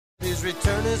His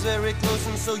return is very close,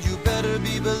 and so you better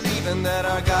be believing that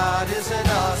our God is an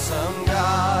awesome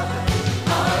God.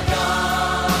 Our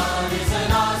God is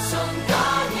an awesome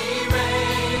God. He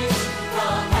reigns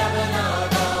from heaven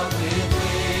above with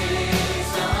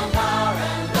wisdom, power,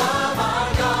 and love.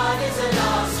 Our God is an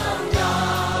awesome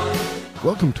God.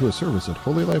 Welcome to a service at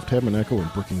Holy Life Tabernacle in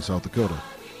Brookings, South Dakota.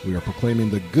 We are proclaiming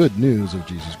the good news of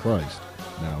Jesus Christ.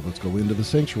 Now let's go into the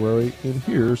sanctuary, and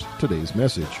here's today's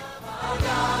message. Our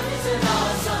God is an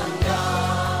awesome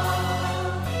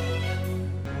God.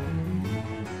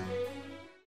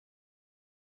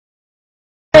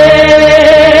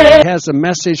 Has a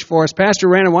message for us. Pastor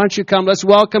Randyn, why don't you come? Let's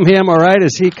welcome him, all right,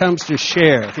 as he comes to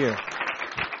share here.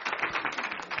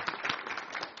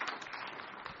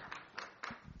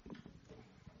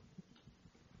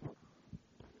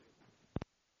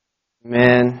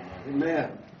 Amen.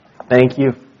 Thank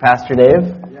you, Pastor Dave.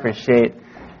 Appreciate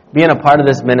being a part of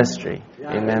this ministry.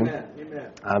 Amen.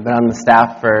 I've been on the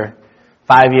staff for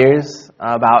 5 years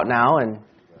about now,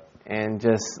 and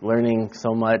just learning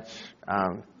so much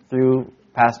through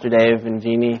Pastor Dave and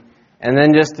Jeannie, and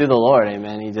then just through the Lord.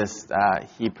 Amen.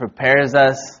 He prepares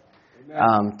us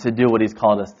to do what He's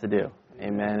called us to do.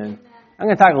 Amen. And I'm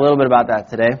going to talk a little bit about that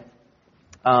today.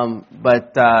 Just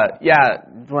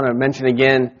want to mention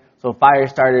again. So fire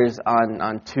starters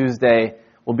on Tuesday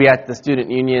will be at the Student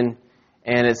Union,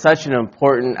 and it's such an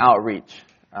important outreach.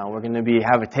 We're going to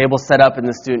have a table set up in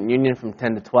the Student Union from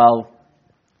 10 to 12,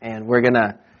 and we're going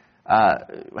to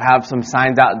have some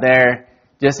signs out there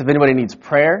just if anybody needs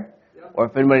prayer or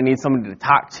if anybody needs somebody to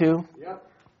talk to.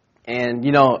 And,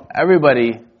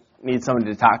 everybody needs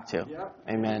somebody to talk to.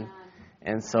 Amen.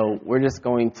 And so we're just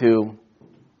going to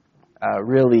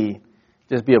really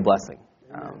just be a blessing.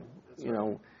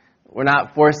 We're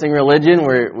not forcing religion.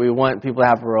 We want people to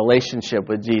have a relationship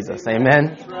with Jesus.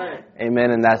 Amen? That's right.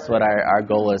 Amen, and that's what our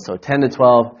goal is. So 10 to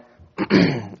 12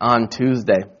 on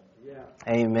Tuesday. Yeah.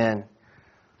 Amen.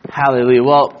 Hallelujah.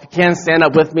 Well, if you can, stand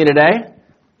up with me today.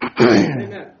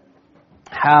 Amen.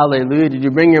 Hallelujah. Did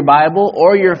you bring your Bible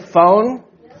or your phone?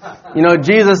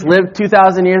 Jesus lived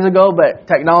 2,000 years ago, but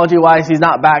technology-wise, He's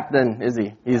not back then, is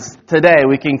He? He's today.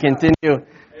 We can continue.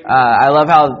 I love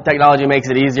how technology makes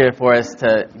it easier for us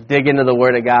to dig into the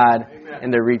Word of God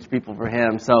and to reach people for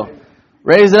Him. So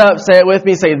raise it up, say it with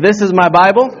me, say, this is my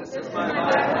Bible.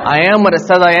 I am what it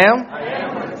says I am.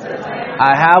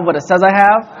 I have what it says I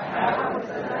have.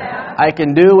 I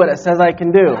can do what it says I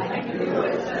can do.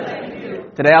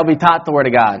 Today I'll be taught the Word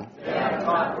of God.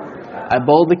 I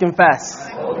boldly confess.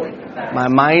 My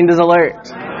mind is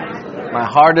alert. My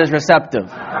heart is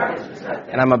receptive.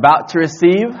 And I'm about to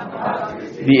receive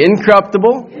the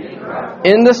incorruptible,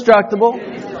 indestructible,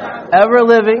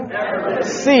 ever-living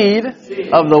seed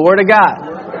of the Word of God.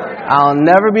 I'll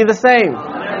never be the same.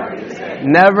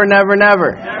 Never, never,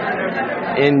 never.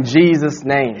 In Jesus'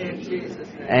 name.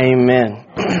 Amen.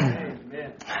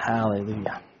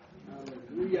 Hallelujah.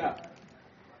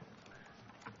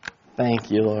 Thank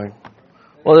you, Lord.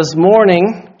 Well, this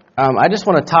morning, I just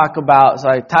want to talk about, so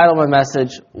I titled my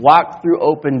message, Walk Through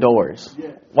Open Doors.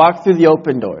 Walk through the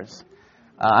open doors.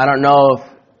 I don't know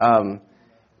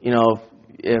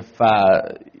if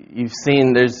you've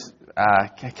seen, I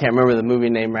can't remember the movie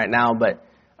name right now, but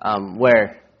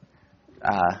where,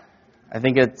 I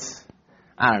think it's,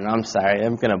 I don't know, I'm sorry,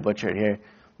 I'm going to butcher it here,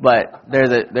 but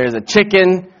there's a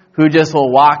chicken who just will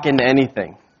walk into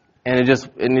anything, and it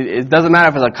doesn't matter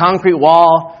if it's a concrete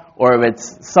wall or if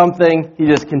it's something, he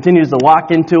just continues to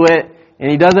walk into it, and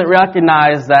he doesn't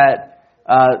recognize that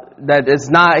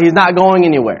he's not going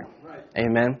anywhere. Right.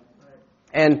 Amen. Right.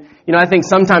 And, I think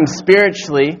sometimes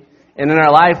spiritually and in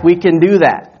our life, we can do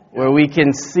that, where we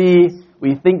can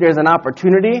we think there's an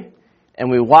opportunity,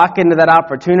 and we walk into that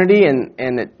opportunity, and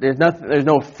there's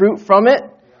no fruit from it.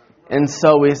 And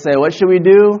so we say, what should we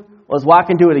do? Let's walk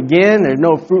into it again. There's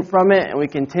no fruit from it, and we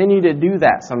continue to do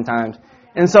that sometimes.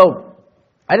 And so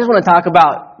I just want to talk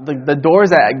about the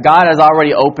doors that God has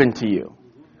already opened to you.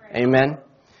 Amen.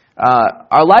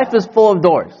 Our life is full of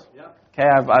doors. Okay,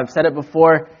 I've said it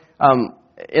before.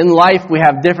 In life, we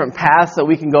have different paths that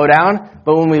we can go down,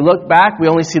 but when we look back, we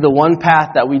only see the one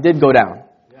path that we did go down.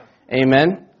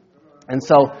 Amen. And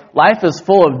so life is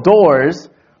full of doors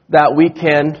that we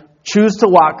can choose to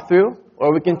walk through,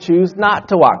 or we can choose not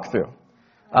to walk through.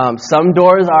 Some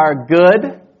doors are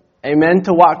good, amen,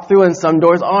 to walk through, and some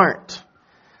doors aren't.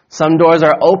 Some doors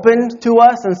are open to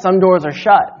us, and some doors are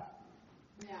shut.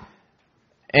 Yeah.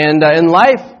 And in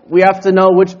life, we have to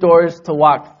know which doors to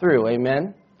walk through,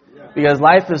 amen? Yeah. Because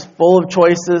life is full of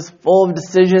choices, full of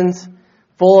decisions,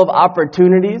 full of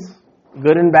opportunities,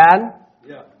 good and bad.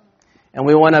 Yeah. And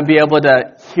we want to be able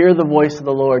to hear the voice of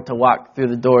the Lord to walk through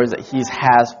the doors that He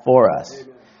has for us.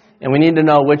 And we need to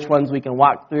know which ones we can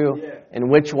walk through and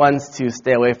which ones to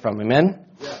stay away from. Amen?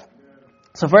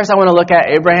 So first I want to look at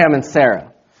Abraham and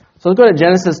Sarah. So let's go to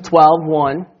Genesis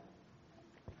 12:1.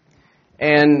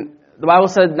 And the Bible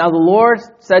said, "Now the Lord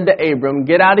said to Abram,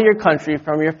 get out of your country,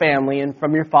 from your family, and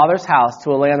from your father's house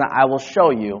to a land that I will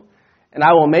show you. And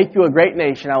I will make you a great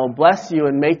nation. I will bless you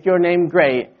and make your name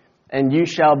great, and you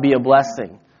shall be a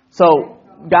blessing." So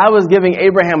God was giving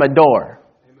Abraham a door,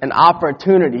 an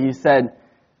opportunity. He said,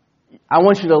 I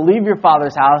want you to leave your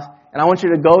father's house, and I want you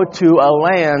to go to a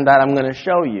land that I'm going to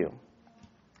show you.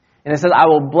 And it says, I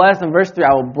will bless, in verse 3,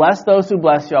 I will bless those who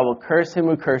bless you. I will curse him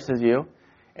who curses you.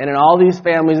 And in all these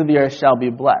families of the earth shall be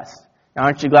blessed. Now,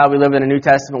 aren't you glad we live in a New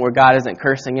Testament where God isn't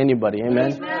cursing anybody?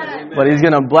 Amen? Amen. But He's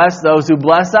going to bless those who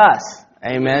bless us.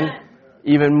 Amen?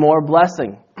 Even more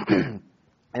blessing.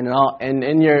 And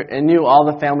in you,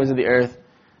 all the families of the earth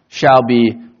shall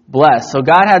be blessed. So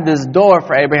God had this door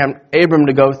for Abram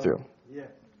to go through.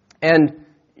 And,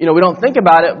 we don't think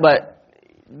about it, but,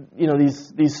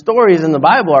 these stories in the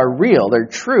Bible are real. They're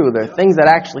true. They're things that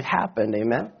actually happened.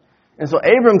 Amen? And so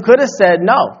Abram could have said,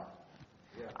 no,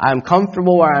 I'm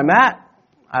comfortable where I'm at.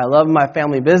 I love my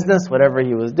family business, whatever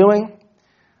he was doing.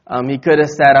 He could have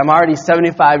said, I'm already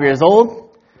 75 years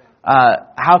old.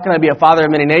 How can I be a father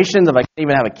of many nations if I can't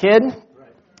even have a kid?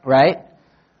 Right?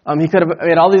 He could have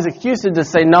made all these excuses to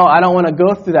say, no, I don't want to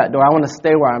go through that door. I want to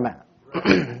stay where I'm at.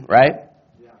 Right?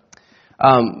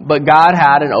 But God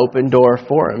had an open door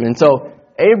for him. And so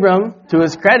Abram, to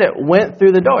his credit, went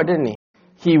through the door, didn't he?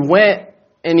 He went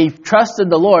and he trusted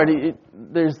the Lord. He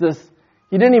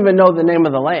didn't even know the name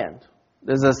of the land.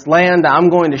 There's this land that I'm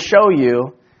going to show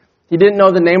you. He didn't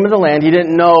know the name of the land. He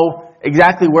didn't know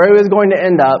exactly where he was going to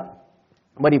end up,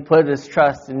 but he put his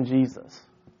trust in Jesus.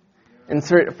 And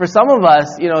for some of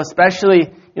us,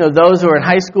 especially, those who are in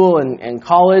high school and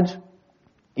college,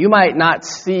 you might not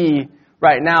see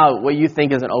right now what you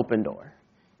think is an open door.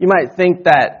 You might think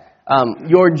that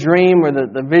your dream or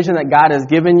the vision that God has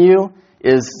given you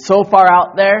is so far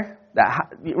out there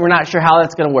that we're not sure how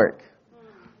that's going to work.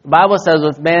 The Bible says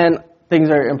with man, things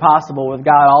are impossible. With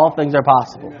God, all things are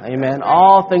possible. Amen.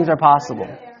 All things are possible.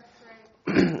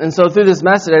 And so through this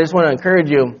message, I just want to encourage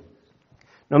you,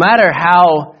 no matter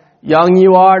how young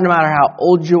you are, no matter how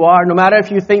old you are, no matter if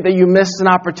you think that you missed an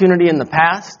opportunity in the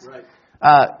past,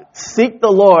 seek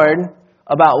the Lord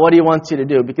about what He wants you to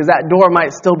do, because that door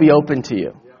might still be open to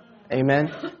you.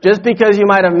 Amen. Just because you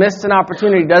might have missed an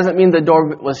opportunity doesn't mean the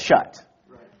door was shut.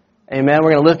 Amen.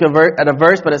 We're going to look at a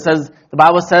verse, but the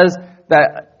Bible says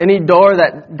that any door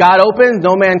that God opens,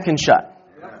 no man can shut.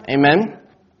 Amen.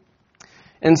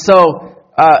 And so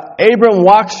Abram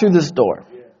walks through this door.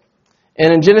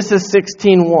 And in Genesis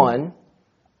 16:1,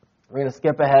 we're going to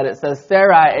skip ahead. It says,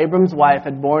 Sarai, Abram's wife,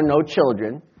 had borne no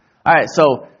children. All right,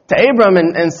 so to Abram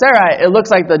and Sarai, it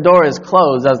looks like the door is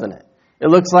closed, doesn't it? It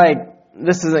looks like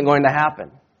this isn't going to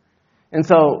happen. And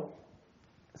so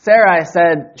Sarai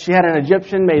said, she had an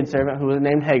Egyptian maidservant who was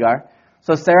named Hagar.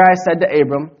 So Sarai said to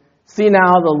Abram, see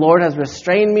now, the Lord has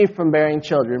restrained me from bearing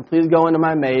children. Please go into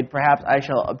my maid. Perhaps I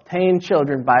shall obtain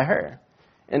children by her.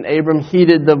 And Abram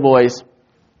heeded the voice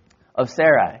of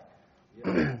Sarai.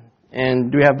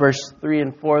 And do we have verse 3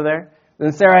 and 4 there?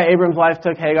 Then Sarai, Abram's wife,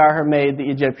 took Hagar, her maid, the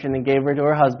Egyptian, and gave her to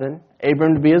her husband,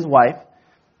 Abram, to be his wife,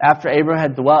 after Abram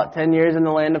had dwelt 10 years in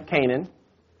the land of Canaan.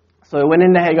 So he went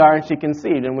into Hagar, and she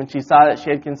conceived. And when she saw that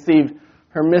she had conceived,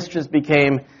 her mistress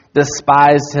became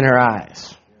despised in her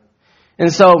eyes.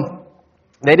 And so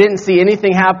they didn't see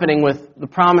anything happening with the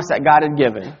promise that God had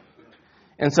given.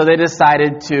 And so they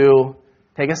decided to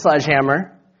take a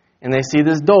sledgehammer, and they see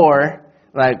this door,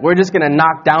 like, we're just going to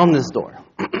knock down this door.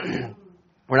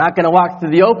 We're not going to walk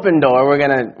through the open door. We're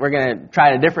going to try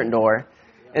a different door.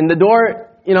 And the door,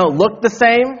 looked the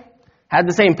same, had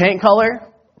the same paint color,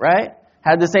 right?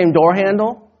 Had the same door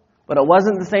handle, but it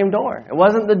wasn't the same door. It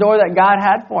wasn't the door that God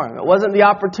had for him. It wasn't the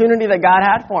opportunity that God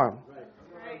had for him.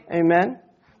 Amen.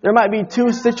 There might be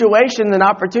two situations and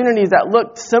opportunities that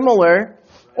looked similar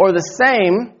or the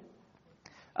same,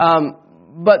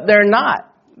 but they're not.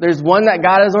 There's one that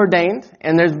God has ordained,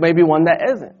 and there's maybe one that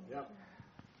isn't.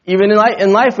 Even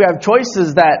in life, we have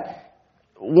choices that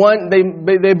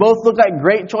they both look like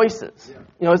great choices.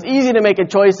 It's easy to make a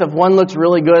choice if one looks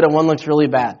really good and one looks really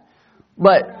bad.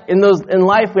 But in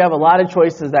life, we have a lot of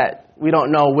choices that we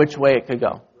don't know which way it could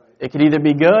go. It could either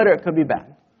be good or it could be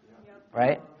bad.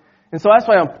 Right? And so that's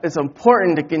why it's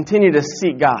important to continue to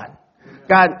seek God.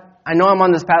 God, I know I'm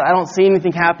on this path. I don't see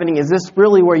anything happening. Is this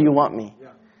really where you want me?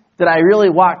 Did I really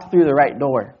walk through the right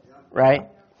door? Right?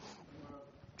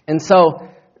 And so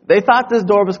they thought this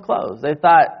door was closed. They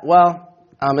thought, well,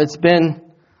 it's been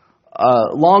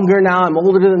longer now. I'm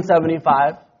older than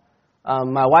 75.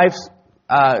 My wife's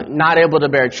not able to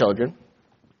bear children.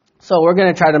 So we're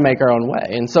going to try to make our own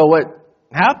way. And so what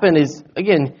happened is,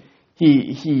 again,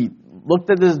 he looked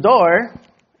at this door,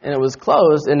 and it was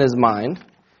closed in his mind.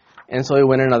 And so he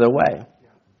went another way.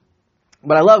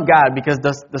 But I love God because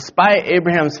despite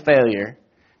Abraham's failure,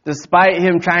 despite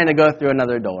him trying to go through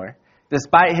another door,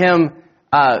 despite him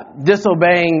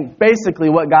disobeying basically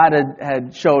what God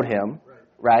had showed him,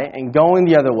 right, and going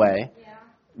the other way,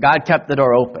 God kept the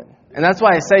door open. And that's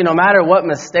why I say no matter what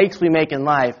mistakes we make in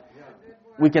life,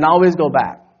 we can always go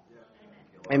back.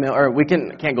 Amen. Or we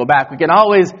can't go back. We can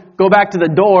always go back to the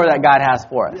door that God has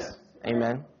for us.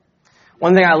 Amen.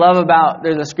 One thing I love about,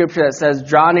 there's a scripture that says,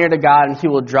 draw near to God and he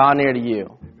will draw near to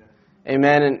you.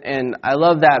 Amen. And I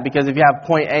love that because if you have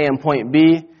point A and point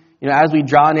B, as we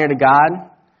draw near to God,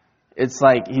 it's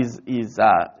like he's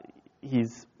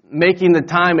making the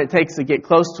time it takes to get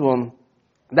close to him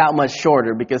that much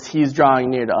shorter because he's drawing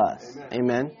near to us.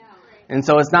 Amen. And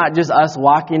so it's not just us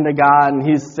walking to God and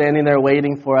he's standing there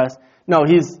waiting for us. No,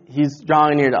 he's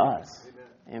drawing near to us.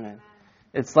 Amen.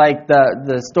 It's like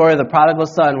the story of the prodigal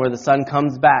son where the son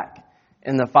comes back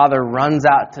and the father runs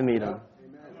out to meet him.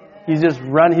 He's just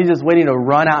waiting to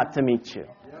run out to meet you.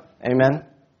 Amen.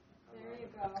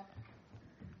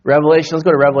 Let's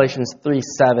go to Revelation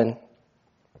 3:7.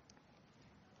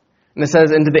 And it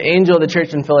says, and to the angel of the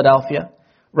church in Philadelphia,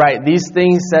 write, these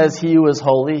things says he who is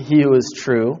holy, he who is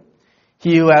true,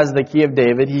 he who has the key of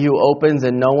David, he who opens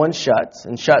and no one shuts,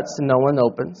 and shuts and no one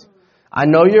opens. I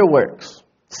know your works.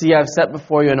 See, I have set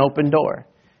before you an open door,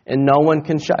 and no one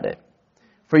can shut it.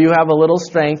 For you have a little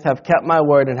strength, have kept my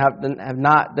word, and have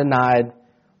not denied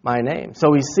my name. So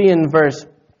we see in verse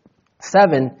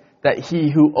 7 that he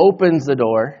who opens the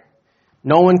door,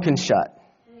 no one can shut.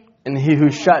 And he who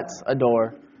shuts a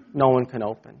door, no one can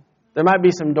open. There might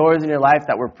be some doors in your life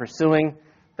that we're pursuing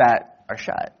that are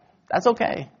shut. That's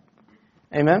okay.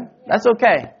 Amen? That's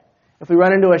okay. If we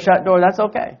run into a shut door, that's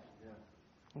okay.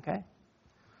 Okay?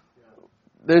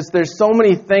 There's so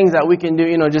many things that we can do,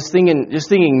 just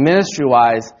thinking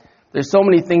ministry-wise, there's so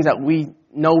many things that we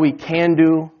know we can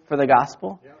do for the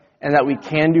gospel and that we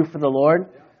can do for the Lord.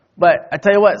 But I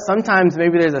tell you what, sometimes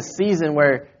maybe there's a season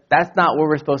where that's not where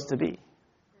we're supposed to be.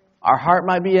 Our heart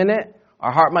might be in it.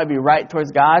 Our heart might be right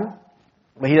towards God,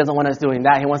 but he doesn't want us doing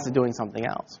that. He wants us doing something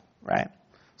else, right?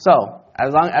 So,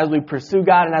 as long as we pursue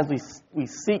God and as we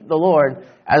seek the Lord,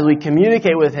 as we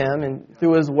communicate with him and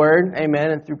through his word, amen,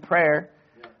 and through prayer,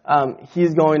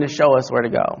 he's going to show us where to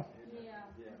go.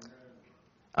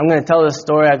 I'm going to tell this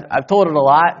story. I've told it a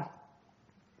lot,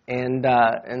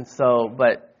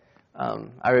 but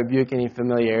I rebuke any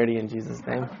familiarity in Jesus'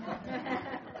 name.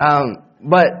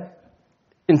 But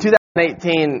in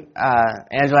 2018,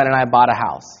 Angela and I bought a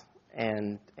house,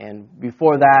 and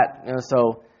before that, it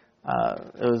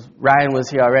was Ryan was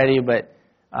here already. But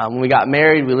when we got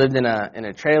married, we lived in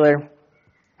a trailer,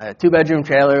 a 2-bedroom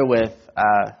trailer with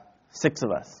 6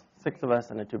 of us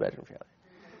in a 2-bedroom trailer.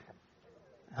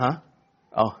 Huh?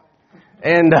 Oh,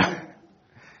 and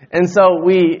so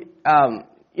we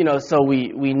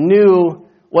we knew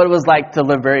what it was like to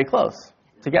live very close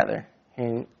together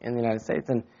in the United States,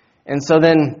 and so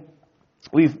then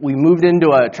we moved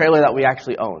into a trailer that we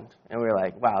actually owned, and we were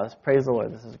like, wow, praise the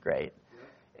Lord, this is great.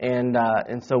 And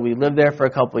so we lived there for a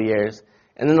couple of years,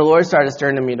 and then the Lord started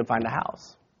stirring to me to find a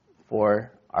house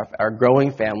for our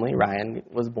growing family. Ryan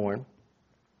was born,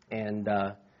 and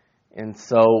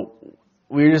so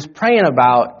we were just praying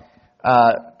about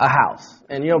a house.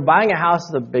 And buying a house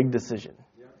is a big decision.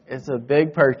 It's a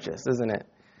big purchase, isn't it?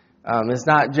 It's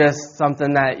not just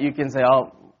something that you can say,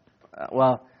 oh,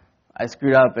 well, I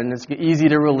screwed up, and it's easy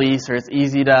to release, or it's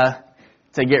easy to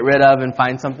get rid of and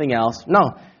find something else.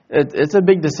 No, it's a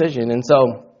big decision. And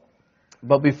so,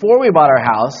 but before we bought our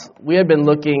house, we had been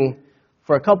looking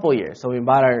for a couple of years. So we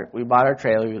bought our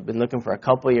trailer. We've been looking for a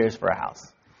couple of years for a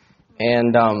house,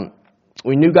 and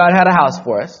we knew God had a house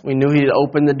for us. We knew He'd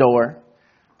open the door,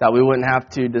 that we wouldn't have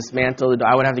to dismantle the door.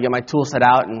 I wouldn't have to get my tool set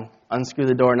out and unscrew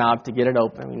the doorknob to get it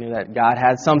open. We knew that God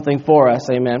had something for us.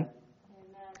 Amen.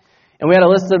 And we had a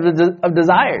list of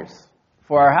desires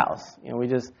for our house.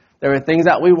 There were things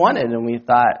that we wanted, and we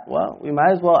thought, well, we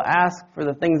might as well ask for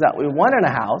the things that we want in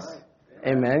a house.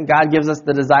 Amen. God gives us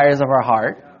the desires of our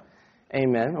heart.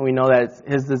 Amen. And we know that it's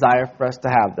His desire for us to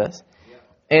have this.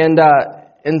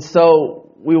 And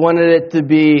so we wanted it to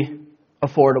be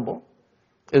affordable.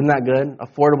 Isn't that good?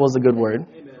 Affordable is a good word.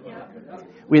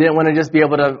 We didn't want to just be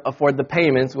able to afford the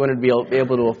payments. We wanted to be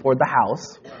able to afford the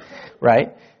house,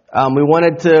 right? We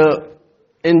wanted to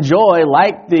enjoy,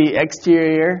 like the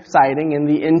exterior siding and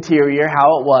the interior,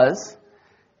 how it was,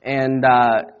 and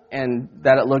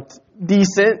that it looked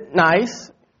decent,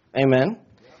 nice, amen.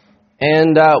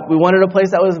 And we wanted a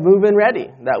place that was move-in ready,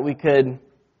 that we could,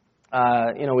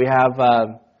 we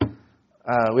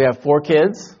have 4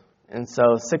 kids, and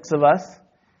so 6 of us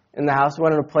in the house. We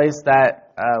wanted a place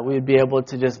that we would be able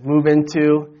to just move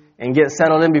into and get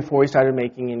settled in before we started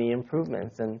making any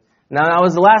improvements. And now that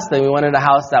was the last thing. We wanted a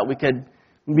house that we could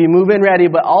be move-in ready,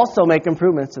 but also make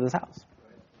improvements to this house.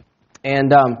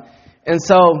 And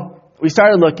so we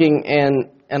started looking,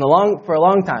 for a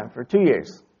long time, for 2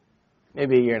 years,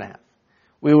 maybe a year and a half,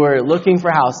 we were looking for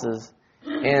houses,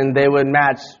 and they would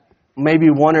match maybe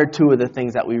 1 or 2 of the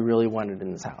things that we really wanted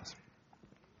in this house.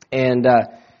 And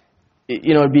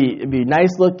it'd be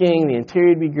nice looking, the interior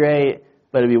would be great,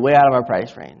 but it'd be way out of our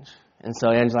price range. And so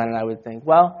Angela and I would think,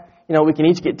 well, we can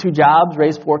each get 2 jobs,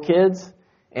 raise 4 kids,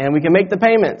 and we can make the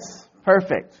payments.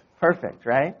 Perfect,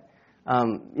 right?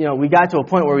 We got to a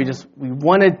point where we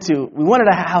wanted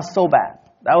a house so bad.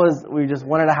 We just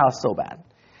wanted a house so bad.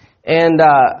 And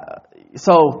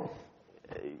so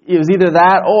it was either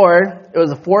that or it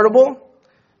was affordable,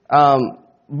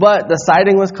 but the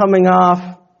siding was coming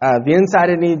off. The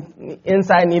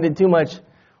inside needed too much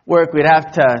work. We'd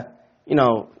have to,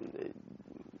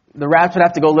 the rats would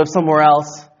have to go live somewhere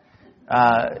else.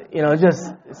 Just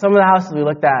some of the houses we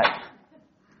looked at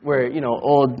were,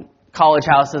 old college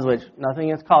houses, which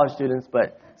nothing against college students,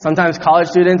 but sometimes college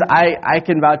students, I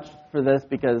can vouch for this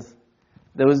because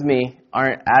that was me,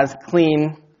 aren't as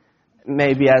clean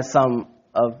maybe as some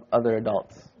of other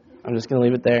adults. I'm just going to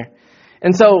leave it there.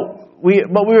 And so we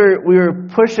were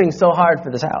pushing so hard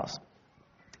for this house.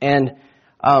 And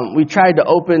we tried to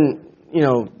open,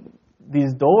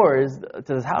 these doors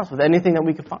to this house with anything that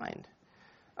we could find.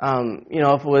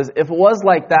 If it was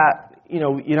like that,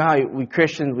 how we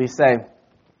Christians, we say,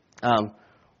 I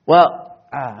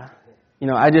got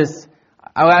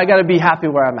to be happy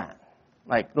where I'm at.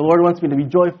 Like, the Lord wants me to be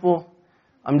joyful.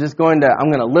 I'm going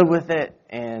to live with it,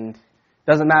 and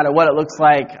doesn't matter what it looks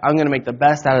like. I'm going to make the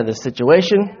best out of this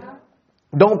situation.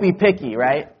 Don't be picky,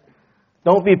 right?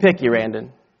 Don't be picky,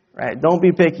 Randyn, right? Don't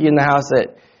be picky in the house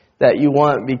that you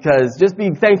want, because just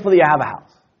be thankful that you have a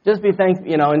house. Just be thankful,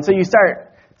 and so you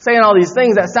start saying all these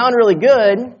things that sound really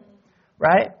good,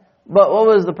 right? But what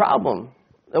was the problem?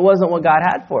 It wasn't what God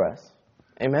had for us.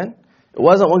 Amen? It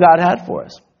wasn't what God had for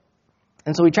us.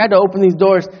 And so we tried to open these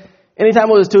doors. Anytime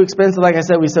it was too expensive, like I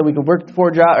said, we could work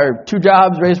 2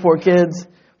 jobs, raise 4 kids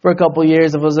for a couple of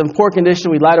years. If it was in poor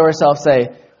condition, we'd lie to ourselves, say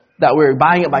that we were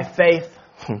buying it by faith.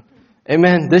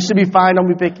 Amen. This should be fine. Don't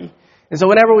be picky. And so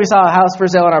whenever we saw a house for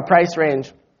sale in our price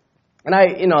range, and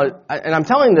I'm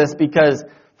telling this because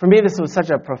for me this was such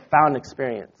a profound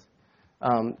experience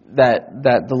that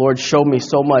the Lord showed me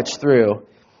so much through.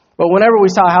 But whenever we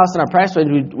saw a house in our price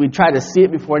range, we'd try to see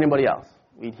it before anybody else.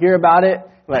 We'd hear about it.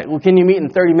 Like, well, can you meet in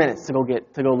 30 minutes to go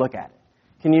look at it?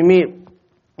 Can you meet?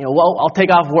 I'll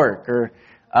take off work or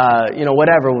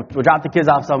whatever. We'll drop the kids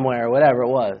off somewhere or whatever it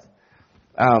was.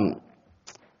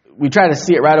 We try to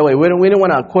see it right away. We didn't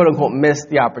want to quote unquote miss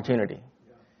the opportunity.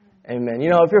 Amen.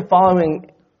 If you're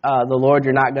following the Lord,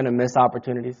 you're not going to miss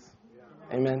opportunities.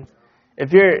 Amen.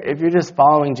 If you're just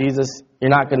following Jesus,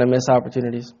 you're not going to miss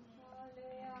opportunities.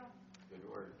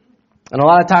 And a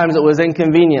lot of times it was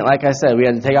inconvenient. Like I said, we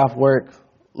had to take off work,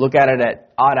 look at it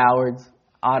at odd hours.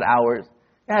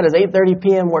 Yeah, does 8:30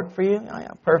 p.m. work for you? Oh,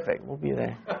 yeah, perfect. We'll be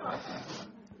there.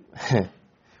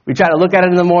 We try to look at it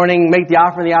in the morning, make the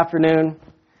offer in the afternoon.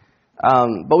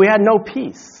 But we had no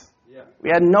peace. We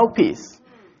had no peace.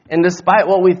 And despite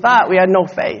what we thought, we had no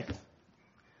faith.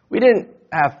 We didn't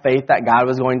have faith that God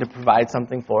was going to provide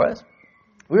something for us.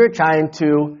 We were trying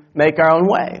to make our own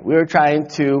way. We were trying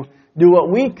to do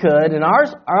what we could in our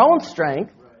own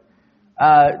strength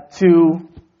to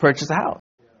purchase a house.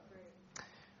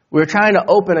 We were trying to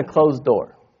open a closed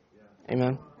door.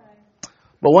 Amen.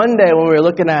 But one day when we were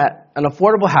looking at an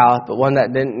affordable house, but one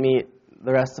that didn't meet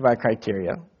the rest of our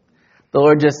criteria, the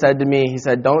Lord just said to me, He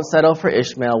said, don't settle for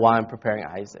Ishmael while I'm preparing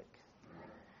Isaac.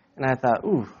 And I thought,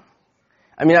 ooh.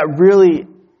 I mean, that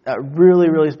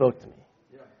really spoke to me.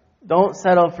 Don't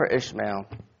settle for Ishmael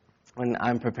when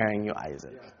I'm preparing you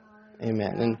Isaac.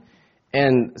 Amen.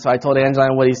 And so I told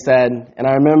Angela what he said, and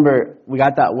I remember we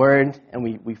got that word, and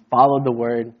we followed the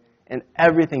word, and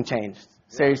everything changed.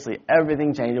 Seriously,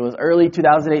 everything changed. It was early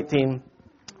 2018.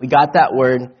 We got that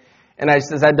word, and I just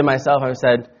said to myself,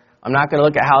 I'm not going to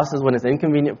look at houses when it's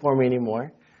inconvenient for me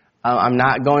anymore. I'm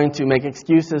not going to make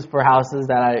excuses for houses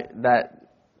that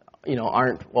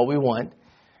aren't what we want.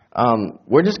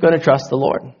 We're just going to trust the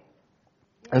Lord.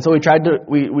 And so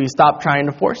we stopped trying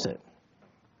to force it.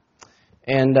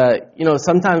 And,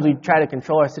 sometimes we try to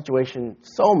control our situation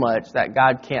so much that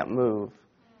God can't move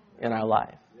in our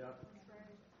life.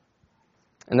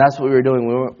 And that's what we were doing.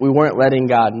 We weren't letting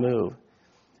God move.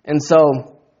 And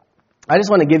so I just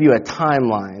want to give you a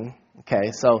timeline.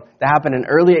 Okay, so that happened in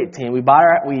early 18. We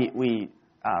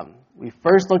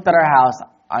first looked at our house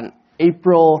on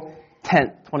April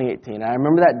 10th, 2018. I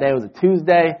remember that day. It was a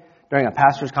Tuesday during a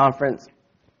pastor's conference.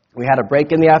 We had a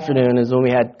break in the afternoon is when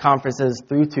we had conferences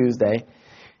through Tuesday.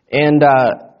 And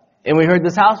we heard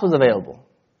this house was available.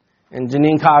 And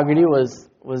Janine Coggerty was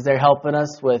there helping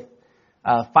us with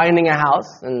finding a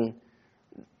house. And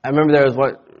I remember there was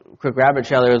one, quick rabbit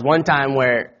trail, there was one time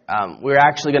where we were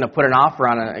actually going to put an offer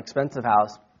on an expensive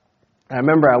house. And I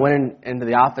remember I went into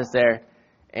the office there,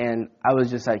 and I was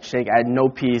just like shaking. I had no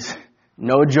peace,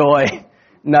 no joy,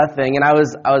 nothing. And I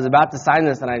was about to sign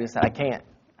this, and I just said, I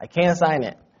can't sign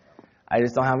it. I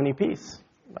just don't have any peace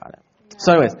about it.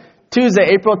 So anyways, Tuesday,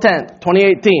 April 10th,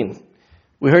 2018,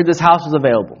 we heard this house was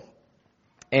available.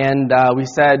 And we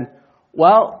said,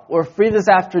 well, we're free this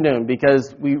afternoon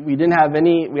because we didn't have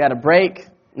we had a break,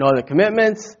 no other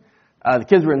commitments. The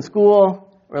kids were in school.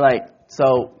 We're like,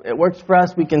 so it works for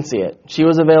us, we can see it. She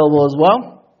was available as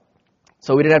well.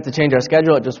 So we didn't have to change our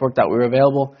schedule. It just worked out we were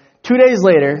available. 2 days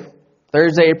later,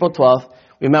 Thursday, April 12th,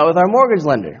 we met with our mortgage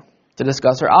lender to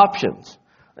discuss our options.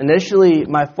 Initially,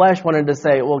 my flesh wanted to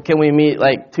say, well, can we meet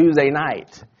like Tuesday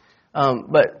night?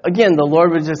 But again, the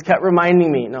Lord was just kept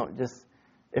reminding me, no, just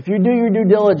if you do your due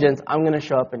diligence, I'm going to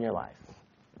show up in your life.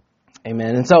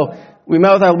 Amen. And so we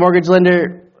met with our mortgage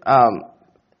lender.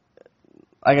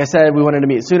 Like I said, we wanted to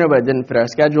meet sooner, but it didn't fit our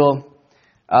schedule.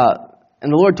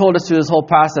 And the Lord told us through this whole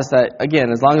process that, again,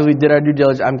 as long as we did our due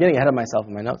diligence, I'm getting ahead of myself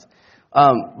in my notes.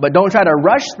 But don't try to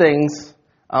rush things.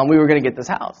 We were going to get this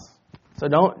house. So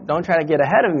don't try to get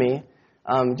ahead of me.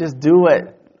 Just do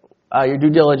what your due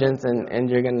diligence, and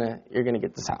you're gonna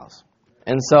get this house.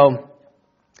 And so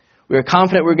we were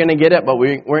confident we were going to get it, but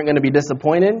we weren't going to be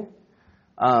disappointed.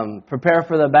 Prepare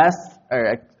for the best,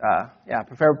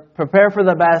 prepare for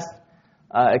the best.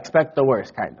 Expect the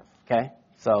worst, kind of. Okay,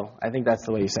 so I think that's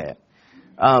the way you say it.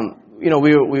 We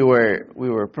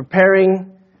were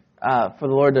preparing for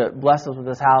the Lord to bless us with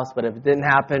this house, but if it didn't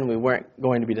happen, we weren't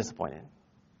going to be disappointed.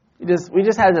 We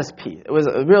just had this peace. It was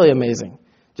really amazing,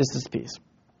 just this peace.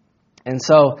 And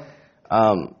so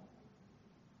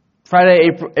Friday,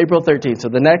 April 13th, so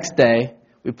the next day,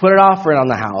 we put an offer in on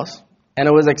the house, and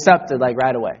it was accepted like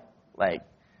right away. Like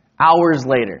hours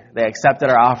later, they accepted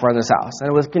our offer on this house, and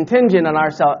it was contingent on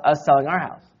us selling our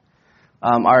house,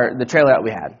 the trailer that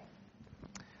we had.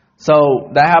 So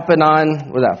that happened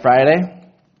on Friday?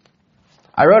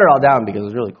 I wrote it all down because it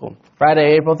was really cool.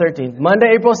 Friday, April 13th.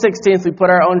 Monday, April 16th, we put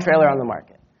our own trailer on the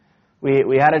market.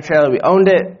 We had a trailer, we owned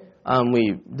it.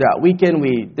 That weekend,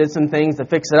 we did some things to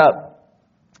fix it up.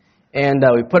 And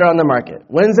we put it on the market.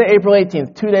 Wednesday, April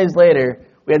 18th, 2 days later,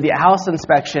 we had the house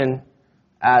inspection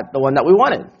at the one that we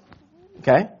wanted.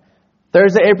 Okay?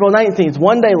 Thursday, April 19th,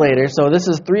 1 day later, so this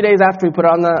is 3 days after we put it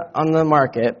on the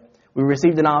market, we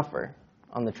received an offer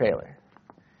on the trailer.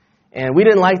 And we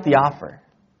didn't like the offer.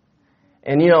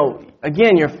 And,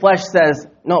 again, your flesh says,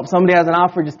 no, if somebody has an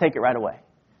offer, just take it right away.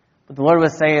 But the Lord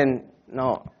was saying,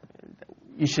 no,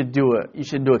 you should do a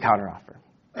counteroffer.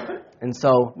 And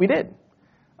so we did.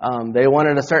 They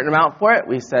wanted a certain amount for it.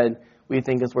 We said, we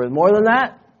think it's worth more than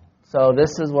that. So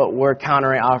this is what we're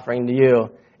offering to you.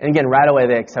 And again, right away,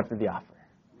 they accepted the offer.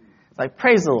 It's like,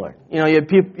 praise the Lord. You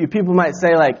people might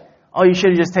say like, oh, you should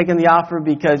have just taken the offer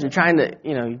because you're trying to,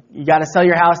 you got to sell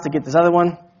your house to get this other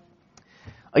one.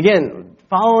 Again,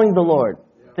 following the Lord,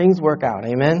 things work out.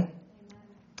 Amen?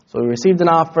 So we received an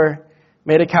offer,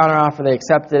 made a counteroffer. They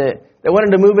accepted it. They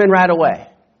wanted to move in right away,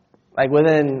 like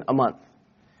within a month.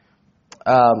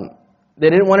 They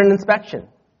didn't want an inspection.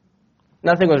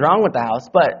 Nothing was wrong with the house,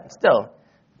 but still,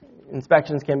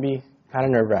 inspections can be kind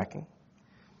of nerve-wracking.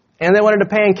 And they wanted to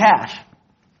pay in cash.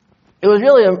 It was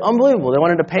really unbelievable. They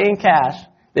wanted to pay in cash.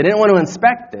 They didn't want to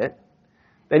inspect it.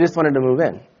 They just wanted to move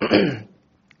in.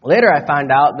 Later, I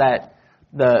found out that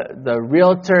the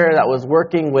realtor that was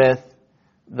working with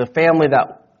the family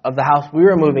of the house we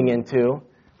were moving into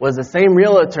was the same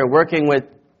realtor working with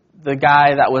the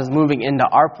guy that was moving into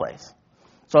our place.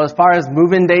 So as far as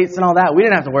move-in dates and all that, we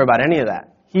didn't have to worry about any of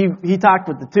that. He talked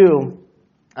with the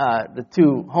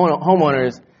two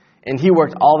homeowners, and he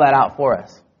worked all that out for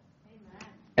us.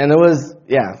 And it was,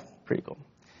 pretty cool.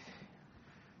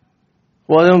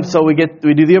 Well, then, so we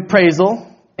do the appraisal,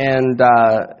 and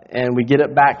we get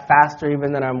it back faster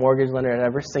even than our mortgage lender had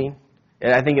ever seen.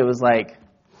 And I think it was like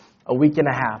a week and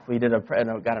a half. We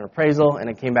got an appraisal, and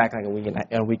it came back like a week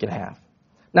and a half.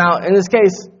 Now, in this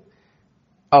case,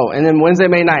 and then Wednesday,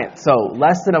 May 9th, so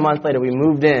less than a month later, we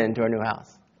moved into our new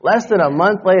house. Less than a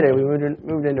month later, we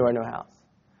moved into our new house.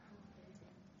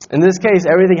 In this case,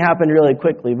 everything happened really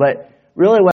quickly, but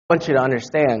really what I want you to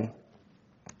understand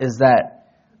is that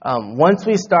once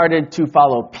we started to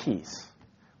follow peace,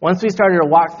 once we started to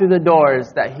walk through the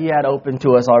doors that He had opened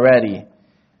to us already,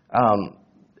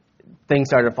 things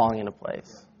started falling into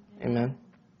place. Amen.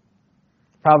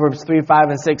 Proverbs 3, 5,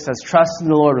 and 6 says, "Trust in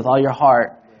the Lord with all your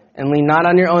heart, and lean not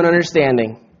on your own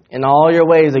understanding. In all your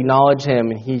ways acknowledge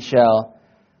Him, and He shall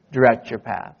direct your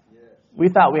path." We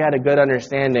thought we had a good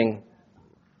understanding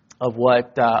of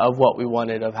what we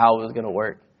wanted, of how it was going to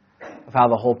work, of how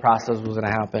the whole process was going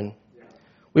to happen.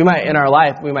 We might, in our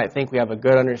life, think we have a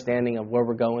good understanding of where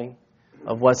we're going,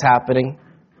 of what's happening,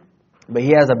 but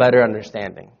He has a better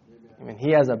understanding. I mean,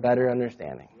 He has a better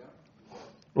understanding.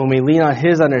 When we lean on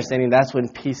His understanding, that's when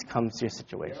peace comes to your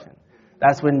situation.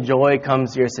 That's when joy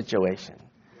comes to your situation.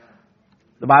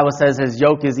 The Bible says His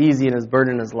yoke is easy and His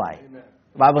burden is light.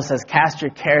 The Bible says cast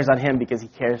your cares on Him because He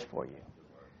cares for you.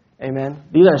 Amen.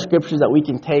 These are scriptures that we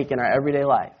can take in our everyday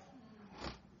life.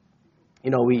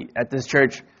 We at this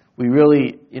church, we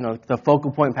really, the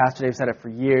focal point, Pastor Dave said it for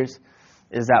years,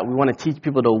 is that we want to teach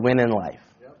people to win in life.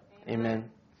 Amen.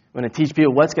 We want to teach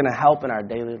people what's going to help in our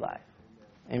daily life.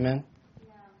 Amen.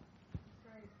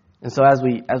 And so as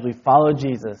we follow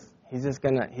Jesus, He's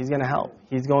gonna help.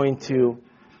 He's going to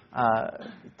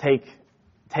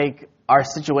take our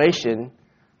situation,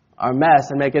 our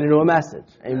mess, and make it into a message.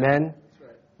 Amen.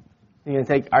 He's going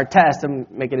to take our test and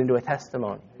make it into a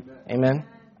testimony. Amen.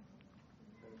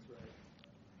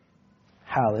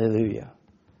 Hallelujah.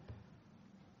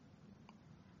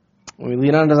 When we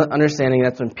lean on understanding,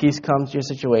 that's when peace comes to your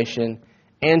situation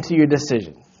and to your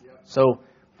decisions. So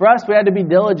for us, we had to be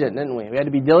diligent, didn't we? We had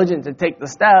to be diligent to take the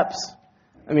steps.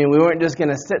 I mean, we weren't just going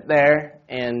to sit there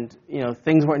and,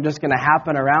 things weren't just going to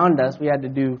happen around us. We had to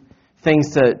do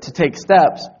things to take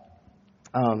steps.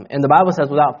 And the Bible says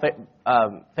without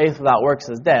faith without works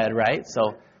is dead, right?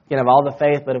 So we can have all the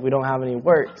faith, but if we don't have any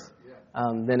works,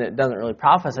 then it doesn't really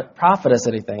profit us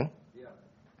anything.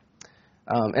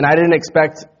 And I didn't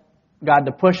expect God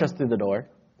to push us through the door.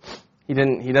 He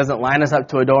doesn't line us up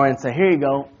to a door and say, "Here you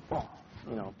go,"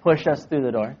 push us through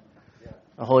the door.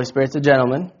 The Holy Spirit's a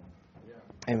gentleman.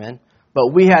 Amen.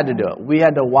 But we had to do it. We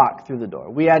had to walk through the door.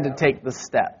 We had to take the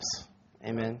steps.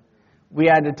 Amen. We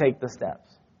had to take the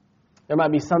steps. There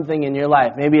might be something in your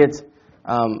life. Maybe it's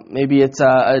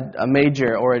a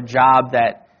major or a job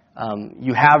that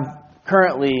you have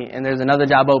currently, and there's another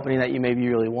job opening that you maybe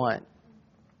really want.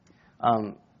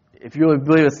 If you really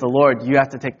believe it's the Lord, you have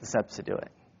to take the steps to do it.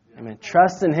 Amen.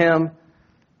 Trust in Him.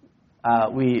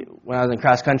 When I was in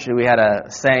cross country, we had a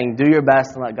saying: "Do your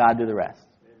best and let God do the rest."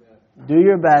 Amen. Do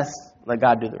your best, let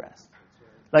God do the rest.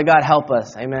 Let God help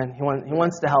us. Amen. He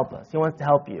wants to help us. He wants to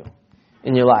help you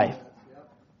in your life.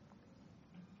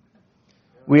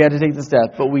 We had to take the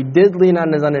steps, but we did lean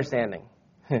on His understanding.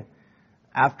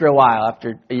 After a while,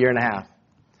 after a year and a half,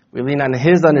 we lean on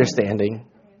His understanding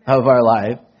of our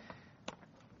life.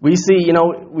 We see,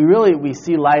 we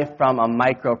see life from a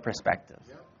micro perspective.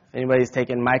 If anybody's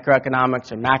taken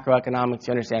microeconomics or macroeconomics,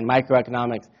 you understand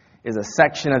microeconomics is a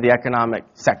section of the economic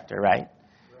sector, right?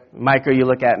 Micro, you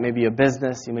look at maybe a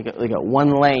business, you look at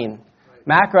one lane.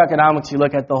 Macroeconomics, you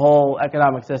look at the whole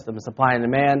economic system, supply and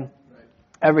demand,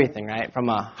 everything, right, from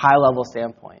a high-level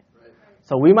standpoint.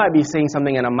 So we might be seeing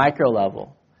something in a micro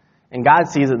level, and God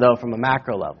sees it, though, from a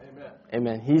macro level.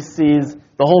 Amen. He sees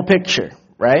the whole picture,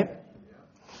 right?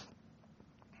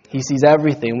 He sees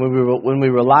everything. When we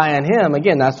rely on Him,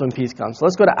 again, that's when peace comes. So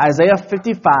let's go to Isaiah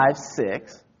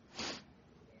 55:6.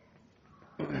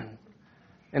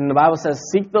 And the Bible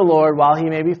says, "Seek the Lord while He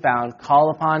may be found.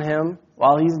 Call upon Him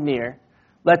while He's near.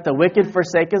 Let the wicked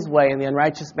forsake his way, and the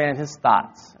unrighteous man his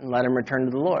thoughts, and let him return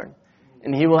to the Lord.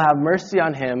 And He will have mercy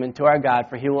on him and to our God,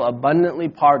 for He will abundantly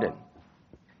pardon.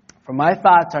 For my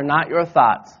thoughts are not your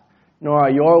thoughts, nor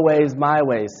are your ways my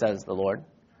ways, says the Lord."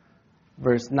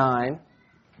 Verse 9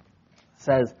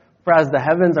 says, "For as the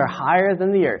heavens are higher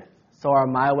than the earth, so are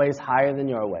my ways higher than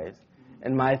your ways,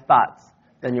 and my thoughts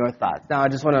than your thoughts." Now, I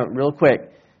just want to, real quick,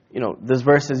 this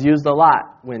verse is used a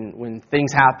lot when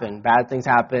things happen, bad things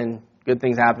happen, good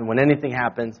things happen. When anything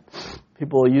happens,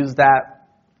 people will use that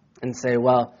and say,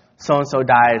 well, so-and-so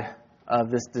died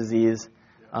of this disease,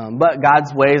 but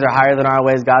God's ways are higher than our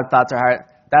ways, God's thoughts are higher.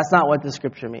 That's not what the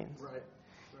Scripture means.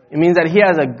 It means that He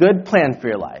has a good plan for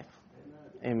your life.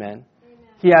 Amen.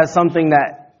 He has something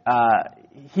that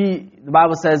the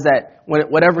Bible says that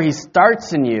whatever He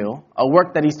starts in you, a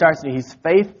work that He starts in you, He's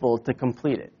faithful to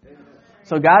complete it.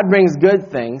 So God brings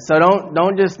good things. So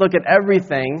don't just look at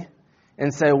everything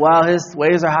and say, well, His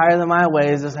ways are higher than my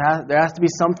ways. There has to be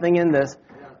something in this.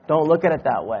 Don't look at it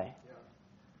that way.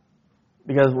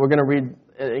 Because we're going to read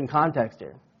it in context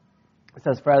here. It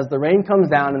says, for as the rain comes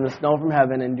down and the snow from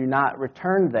heaven and do not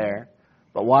return there,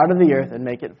 but water the earth and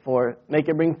make it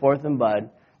bring forth and bud,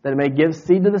 that it may give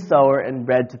seed to the sower and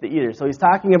bread to the eater. So He's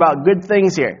talking about good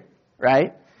things here,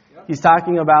 right? Yep.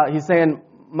 He's saying,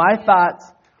 my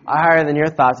thoughts are higher than your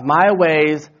thoughts. My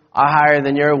ways are higher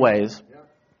than your ways. Yep.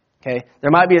 Okay?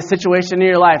 There might be a situation in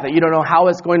your life that you don't know how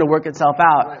it's going to work itself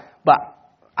out, right. But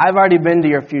I've already been to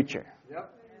your future.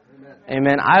 Yep.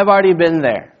 Amen. I've already been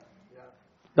there. Yep.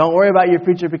 Don't worry about your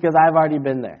future because I've already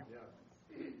been there.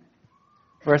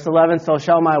 Verse 11, so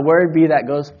shall my word be that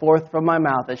goes forth from my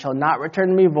mouth. It shall not return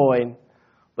to me void,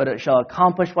 but it shall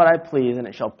accomplish what I please, and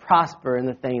it shall prosper in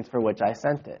the things for which I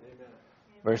sent it. Amen.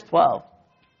 Verse 12.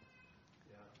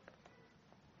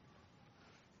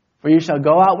 For you shall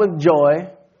go out with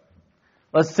joy.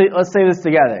 Let's say this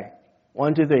together.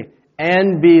 1, 2, 3.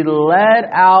 And be led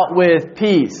out with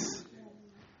peace.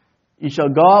 You shall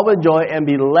go out with joy and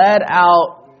be led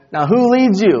out. Now, who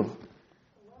leads you?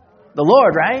 The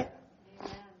Lord, right?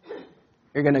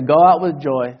 You're going to go out with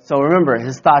joy. So remember,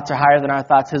 His thoughts are higher than our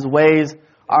thoughts. His ways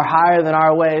are higher than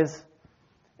our ways.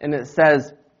 And it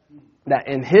says that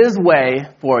in His way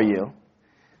for you,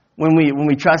 when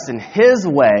we trust in His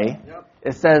way,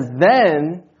 it says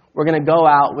then we're going to go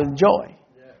out with joy.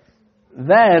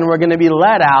 Then we're going to be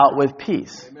led out with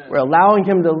peace. Amen. We're allowing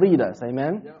Him to lead us.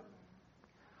 Amen?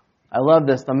 I love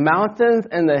this. The mountains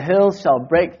and the hills shall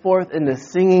break forth into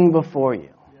singing before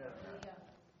you.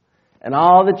 And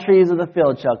all the trees of the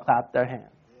field shall clap their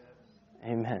hands.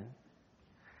 Amen.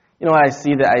 You know what I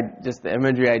see? The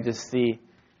imagery I just see,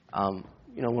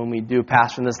 when we do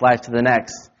pass from this life to the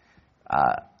next,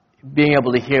 being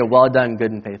able to hear, well done, good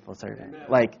and faithful servant. Amen.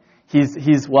 Like,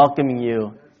 he's welcoming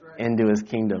you into His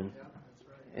kingdom,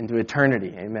 into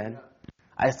eternity. Amen.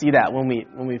 I see that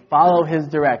when we follow His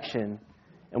direction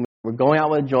and we're going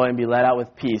out with joy and be led out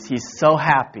with peace, He's so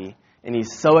happy and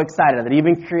He's so excited that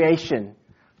even creation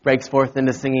breaks forth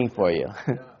into singing for you.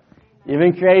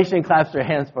 Even creation claps their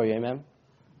hands for you. Amen? Amen.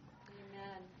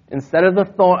 Instead of the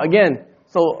thorn, again,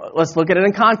 so let's look at it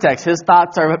in context. His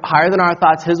thoughts are higher than our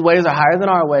thoughts. His ways are higher than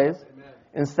our ways. Amen.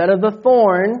 Instead of the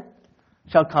thorn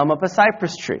shall come up a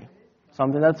cypress tree,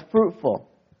 something that's fruitful.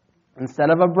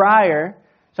 Instead of a briar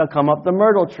shall come up the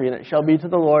myrtle tree, and it shall be to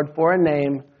the Lord for a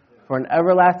name, for an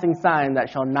everlasting sign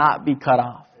that shall not be cut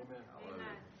off.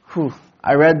 Whew,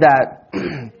 I read that.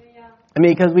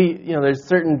 Because there's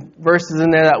certain verses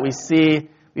in there that we see,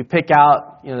 we pick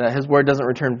out, that His word doesn't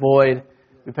return void.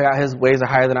 We pick out His ways are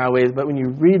higher than our ways. But when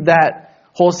you read that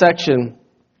whole section,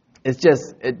 it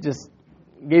just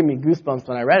gave me goosebumps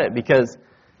when I read it because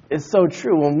it's so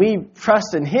true. When we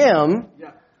trust in Him,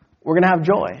 we're going to have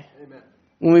joy. Amen.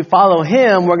 When we follow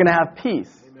Him, we're going to have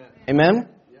peace. Amen?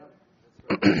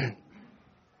 Yep.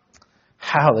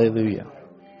 Hallelujah.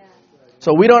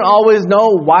 So we don't always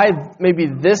know why maybe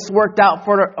this worked out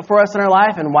for us in our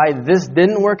life and why this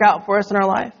didn't work out for us in our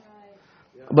life.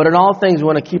 But in all things, we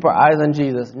want to keep our eyes on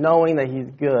Jesus, knowing that He's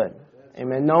good.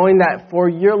 Amen. Knowing that for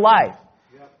your life,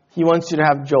 He wants you to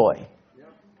have joy.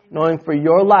 Knowing for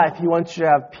your life, He wants you to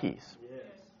have peace.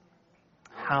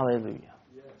 Hallelujah.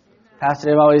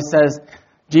 Pastor Dave always says,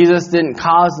 Jesus didn't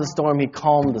cause the storm, He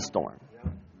calmed the storm.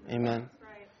 Amen.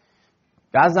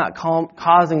 God's not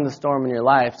causing the storm in your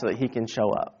life so that He can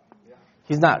show up.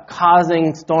 He's not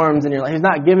causing storms in your life. He's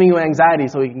not giving you anxiety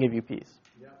so He can give you peace.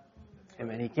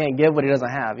 Amen. He can't give what He doesn't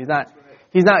have. He's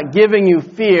not giving you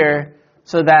fear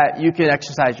so that you can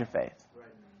exercise your faith.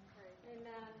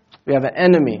 We have an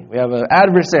enemy. We have an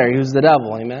adversary who's the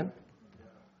devil. Amen.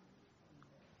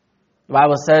 The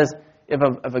Bible says if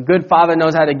a good father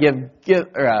knows how to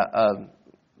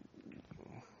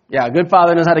a good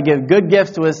father knows how to give good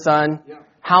gifts to his son,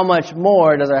 how much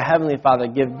more does our Heavenly Father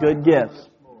give good gifts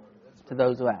to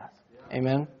those who ask?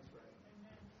 Amen?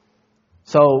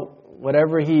 So,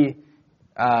 whatever He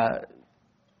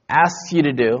asks you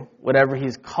to do, whatever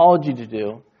He's called you to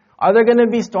do, are there going to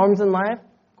be storms in life?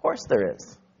 Of course there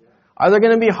is. Are there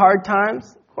going to be hard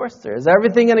times? Of course there is. Is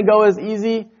everything going to go as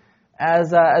easy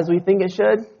as we think it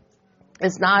should?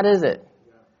 It's not, is it?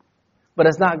 But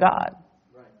it's not God.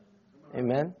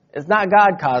 Amen? It's not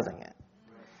God causing it.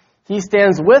 He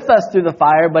stands with us through the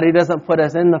fire, but He doesn't put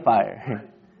us in the fire.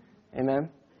 Amen?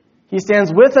 He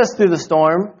stands with us through the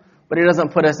storm, but He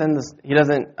doesn't put us in the. He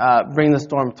doesn't bring the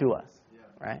storm to us.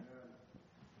 Right?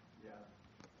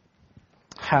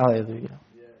 Hallelujah.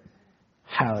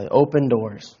 Hallelujah. Open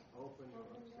doors.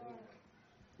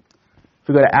 If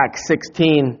we go to Acts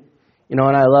 16, and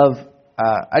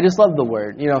I just love the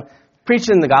word.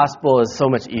 Preaching the gospel is so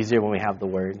much easier when we have the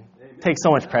word. It takes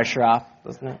so much pressure off,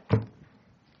 doesn't it?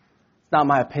 It's not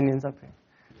my opinions up here.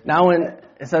 Now when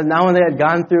they had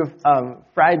gone through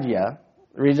Phrygia,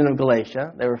 the region of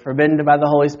Galatia, they were forbidden by the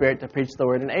Holy Spirit to preach the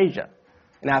word in Asia.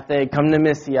 And after they had come to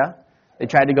Mysia, they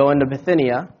tried to go into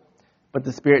Bithynia, but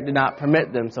the Spirit did not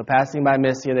permit them. So passing by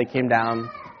Mysia, they came down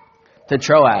to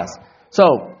Troas.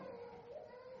 So,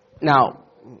 now,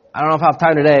 I don't know if I have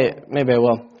time today. Maybe I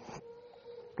will.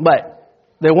 But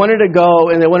they wanted to go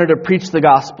and they wanted to preach the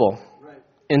gospel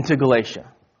into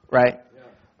Galatia, right?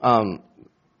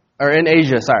 Or in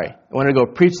Asia, sorry. They wanted to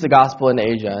go preach the gospel in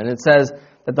Asia. And it says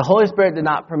that the Holy Spirit did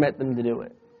not permit them to do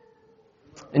it.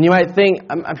 And you might think,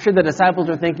 I'm sure the disciples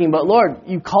were thinking, but Lord,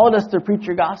 you called us to preach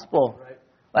your gospel.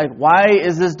 Like, why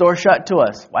is this door shut to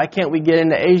us? Why can't we get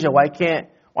into Asia? Why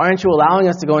aren't you allowing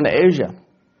us to go into Asia?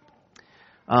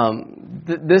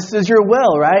 This is your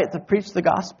will, right? To preach the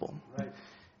gospel.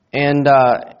 And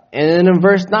in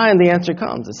verse 9, the answer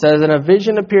comes. It says, and a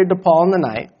vision appeared to Paul in the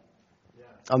night.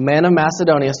 A man of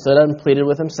Macedonia stood up and pleaded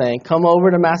with him, saying, come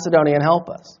over to Macedonia and help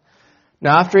us.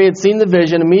 Now, after he had seen the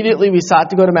vision, immediately we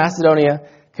sought to go to Macedonia,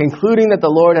 concluding that the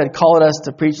Lord had called us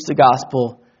to preach the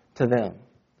gospel to them.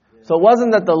 So it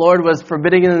wasn't that the Lord was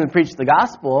forbidding them to preach the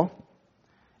gospel.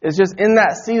 It's just in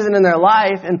that season in their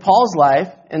life, in Paul's life,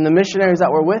 and the missionaries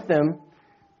that were with him,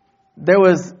 there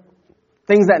was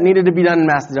things that needed to be done in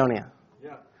Macedonia.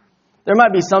 Yeah. There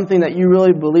might be something that you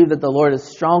really believe that the Lord is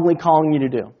strongly calling you to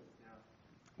do.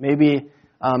 Maybe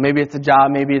it's a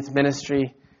job, maybe it's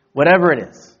ministry, whatever it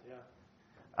is.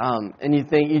 And you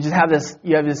think you have this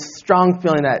strong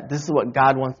feeling that this is what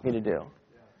God wants me to do.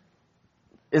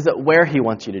 Is it where He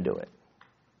wants you to do it?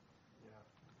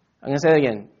 I'm going to say it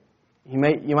again. You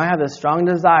might have this strong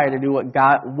desire to do what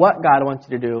God wants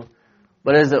you to do,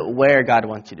 but is it where God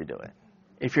wants you to do it?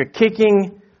 If you're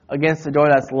kicking against the door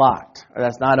that's locked or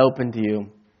that's not open to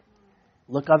you,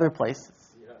 look other places.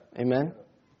 Amen.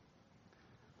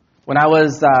 When I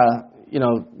was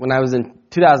in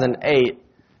 2008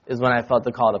 is when I felt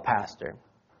the call to pastor.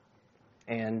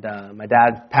 And my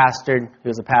dad pastored. He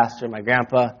was a pastor. My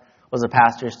grandpa was a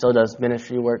pastor, still does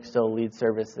ministry work, still leads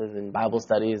services and Bible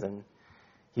studies. And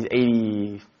he's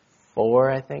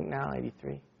 84, I think now,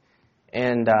 83.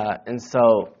 And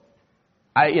so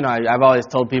I've always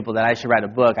told people that I should write a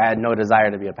book. I had no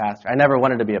desire to be a pastor. I never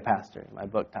wanted to be a pastor, my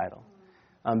book title.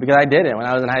 Because I didn't. When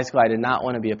I was in high school, I did not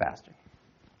want to be a pastor.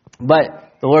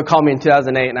 But the Lord called me in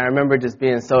 2008, and I remember just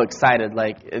being so excited,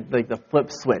 like the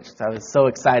flip switched. I was so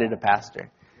excited to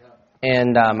pastor.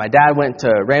 And my dad went to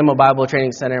Randyn Bible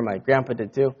Training Center. My grandpa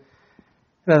did too.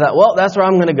 And I thought, well, that's where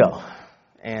I'm going to go.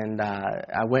 And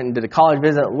I went and did a college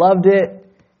visit, loved it,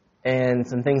 and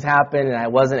some things happened, and I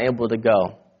wasn't able to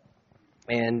go.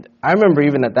 And I remember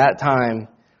even at that time,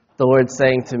 the Lord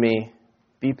saying to me,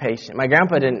 be patient. My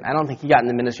grandpa I don't think he got in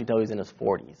the ministry until he was in his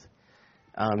 40s.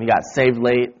 He got saved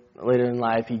later in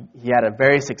life. He had a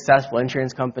very successful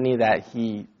insurance company that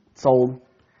he sold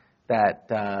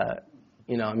that,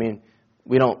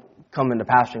 we don't come into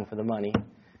pastoring for the money.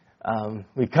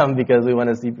 We come because we want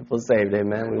to see people saved,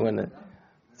 amen.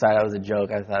 Sorry, that was a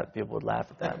joke. I thought people would laugh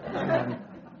at that.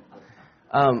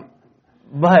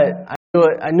 But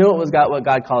I knew it was what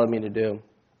God called me to do.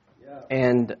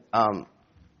 And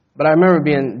but I remember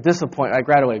being disappointed, like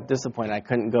right away, disappointed I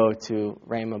couldn't go to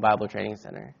Randyn Bible Training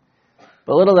Center.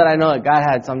 But little did I know that God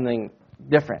had something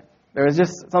different. There was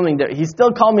just something different. He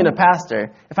still called me to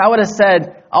pastor. If I would have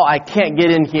said, I can't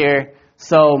get in here,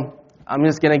 so I'm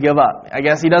just going to give up. I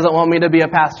guess He doesn't want me to be a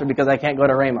pastor because I can't go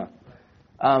to Rhema.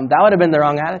 That would have been the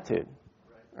wrong attitude,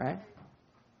 right?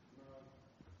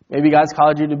 Maybe God's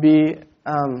called you to be,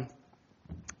 a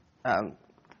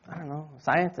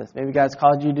scientist. Maybe God's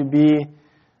called you to be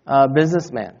a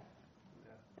businessman.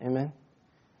 Amen.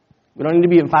 We don't need to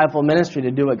be in fivefold ministry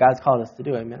to do what God's called us to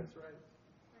do. Amen.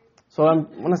 So I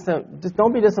want to say, just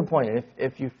don't be disappointed.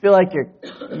 If you feel like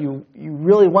you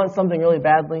really want something really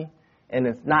badly and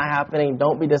it's not happening,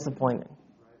 don't be disappointed.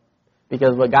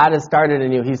 Because what God has started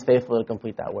in you, He's faithful to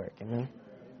complete that work. Amen.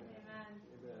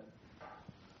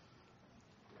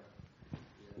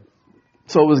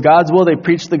 So it was God's will they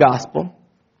preached the gospel,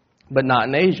 but not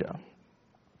in Asia.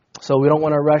 So we don't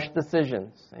want to rush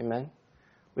decisions. Amen.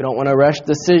 We don't want to rush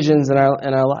decisions in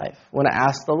our life. We want to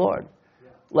ask the Lord.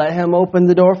 Let Him open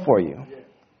the door for you.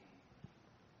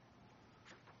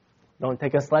 Don't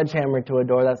take a sledgehammer to a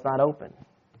door that's not open.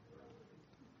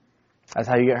 That's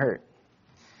how you get hurt.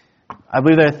 I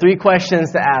believe there are 3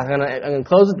 questions to ask. I'm going to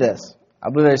close with this. I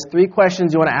believe there's 3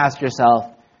 questions you want to ask yourself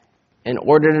in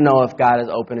order to know if God has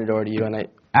opened a door to you. And I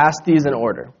ask these in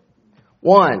order.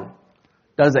 1,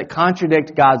 does it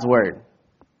contradict God's word?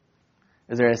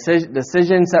 Is there a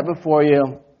decision set before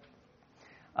you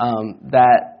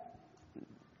that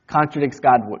contradicts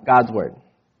God's word?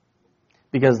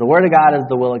 Because the word of God is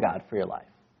the will of God for your life.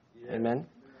 Yeah. Amen?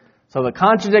 So if it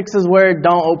contradicts his word,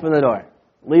 don't open the door.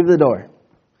 Leave the door.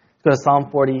 Let's go to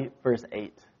Psalm 40, verse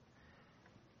 8.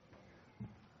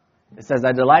 It says,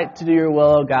 I delight to do your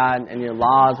will, O God, and your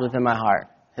law is within my heart.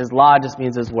 His law just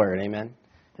means his word. Amen?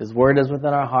 His word is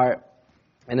within our heart,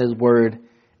 and his word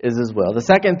is his will. The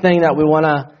second thing that we want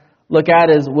to look at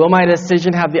is, will my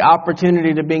decision have the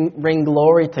opportunity to bring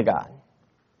glory to God?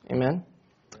 Amen?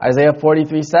 Isaiah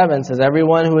 43:7 says,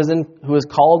 everyone who is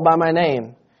called by my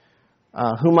name,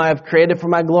 whom I have created for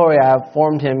my glory, I have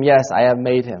formed him. Yes, I have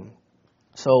made him.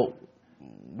 So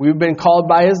we've been called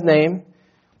by his name.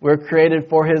 We're created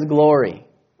for his glory.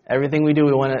 Everything we do,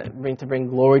 we want to bring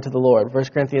glory to the Lord. 1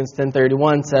 Corinthians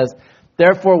 10:31 says,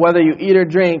 therefore, whether you eat or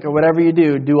drink or whatever you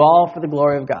do all for the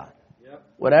glory of God. Yep.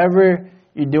 Whatever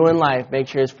you do in life, make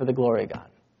sure it's for the glory of God.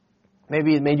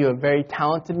 Maybe it made you a very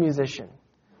talented musician.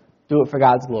 Do it for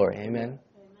God's glory. Amen.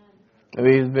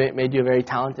 Maybe it made you a very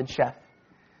talented chef.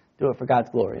 Do it for God's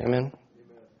glory. Amen.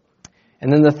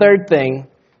 And then the third thing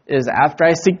is, after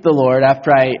I seek the Lord,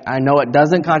 after I know it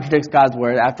doesn't contradict God's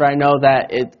word, after I know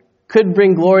that it could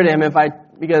bring glory to him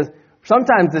because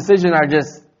sometimes decisions are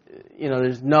just,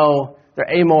 they're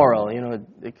amoral.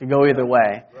 It could go either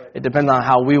way. It depends on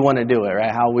how we want to do it,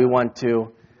 right? How we want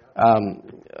to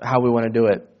do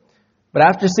it. But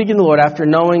after seeking the Lord, after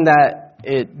knowing that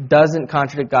it doesn't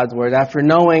contradict God's word, after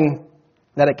knowing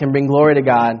that it can bring glory to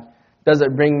God, does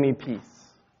it bring me peace?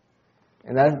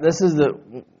 And this is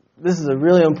a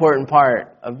really important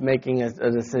part of making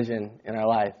a decision in our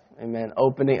life. Amen.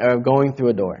 Opening or going through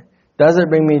a door. Does it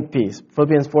bring me peace?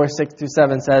 Philippians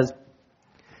 4:6-7 says,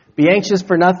 be anxious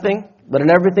for nothing, but in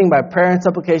everything by prayer and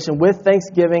supplication with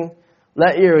thanksgiving,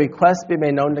 let your requests be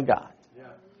made known to God. Yeah.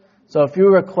 So if you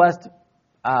request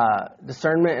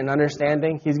discernment and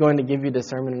understanding, he's going to give you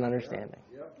discernment and understanding.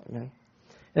 Yep. Amen.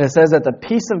 And it says that the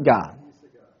peace of God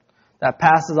that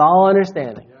passes all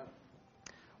understanding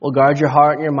will guard your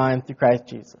heart and your mind through Christ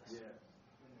Jesus. Yeah.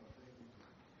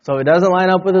 So if it doesn't line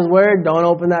up with his word, don't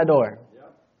open that door.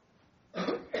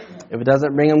 Yep. If it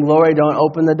doesn't bring him glory, don't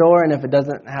open the door. And if it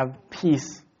doesn't have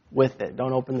peace with it,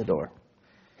 don't open the door.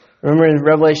 Remember in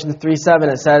Revelation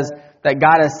 3:7, it says that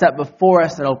God has set before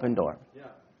us an open door. Yeah.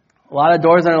 A lot of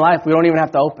doors in our life we don't even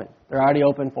have to open. They're already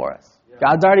open for us. Yeah.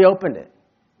 God's already opened it.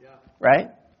 Yeah. Right?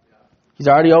 Yeah. He's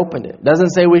already opened it. It doesn't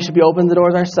say we should be opening the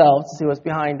doors ourselves to see what's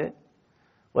behind it.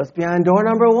 What's behind door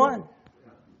number 1?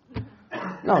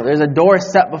 No, there's a door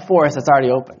set before us that's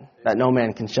already open that no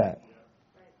man can shut.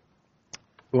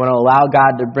 We want to allow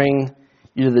God to bring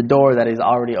you to the door that he's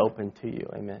already opened to you.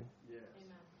 Amen.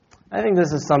 I think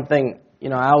this is something,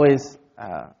 I always,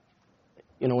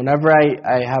 whenever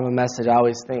I have a message, I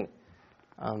always think,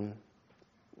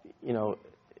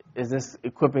 is this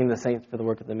equipping the saints for the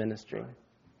work of the ministry?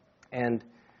 And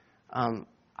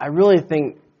I really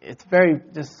think it's very,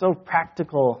 just so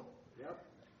practical.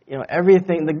 Yep.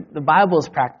 Everything, the Bible is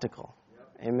practical.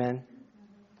 Yep. Amen.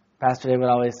 Pastor David would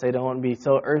always say, don't be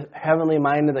so heavenly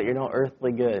minded that you're no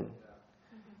earthly good.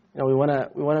 We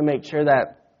want to make sure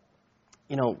that,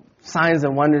 signs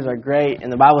and wonders are great.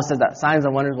 And the Bible says that signs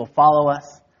and wonders will follow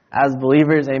us as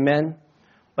believers. Amen.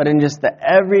 But in just the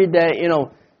everyday,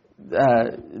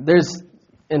 there's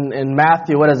in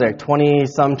Matthew, what is there,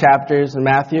 20-some chapters in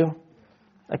Matthew?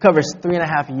 That covers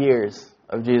 3.5 years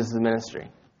of Jesus' ministry.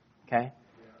 Okay?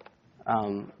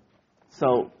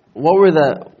 So what were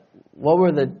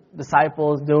the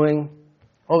disciples doing?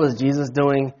 What was Jesus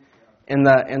doing in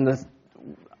the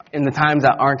times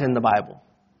that aren't in the Bible?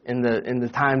 In the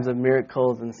times of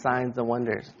miracles and signs and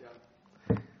wonders.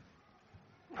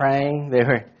 Praying, they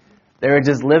were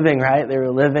just living, right? They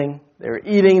were living, they were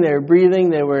eating, they were breathing,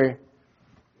 they were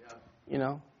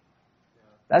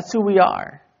that's who we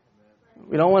are.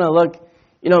 We don't want to look,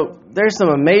 there's some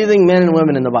amazing men and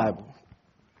women in the Bible.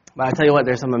 But I tell you what,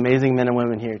 there's some amazing men and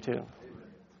women here too.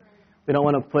 We don't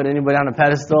want to put anybody on a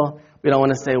pedestal. We don't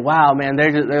want to say, wow, man,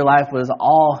 their life was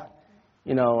all,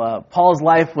 Paul's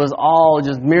life was all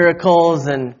just miracles.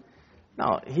 And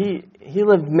no, he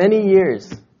lived many years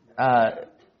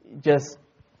just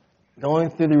going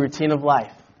through the routine of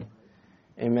life.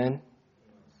 Amen.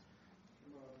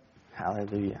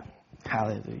 Hallelujah.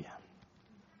 Hallelujah.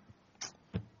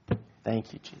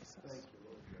 Thank you, Jesus.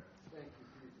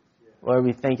 Lord,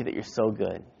 we thank you that you're so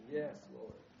good.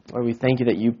 Lord, we thank you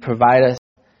that you provide us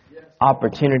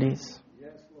opportunities.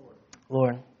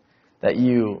 Lord, that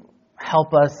you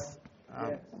help us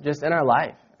just in our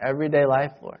life, everyday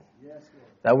life, Lord.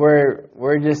 That we're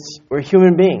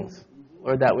human beings,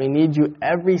 Lord, that we need you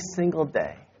every single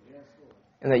day.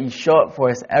 And that you show up for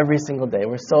us every single day.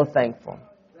 We're so thankful.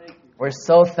 We're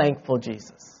so thankful,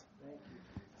 Jesus.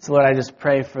 So, Lord, I just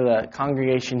pray for the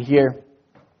congregation here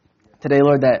today,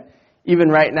 Lord, that even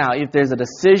right now, if there's a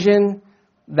decision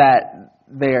that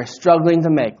they are struggling to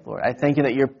make, Lord, I thank you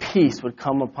that your peace would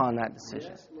come upon that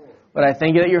decision. But I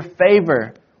thank you that your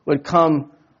favor would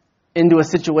come into a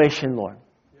situation, Lord.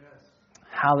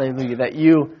 Hallelujah. That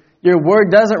your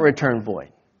word doesn't return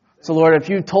void. So, Lord, if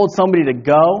you told somebody to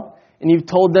go and you've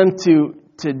told them to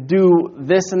do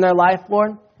this in their life,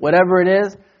 Lord, whatever it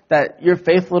is, that you're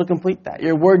faithful to complete that.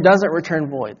 Your word doesn't return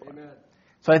void, Lord.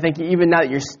 So I thank you even now that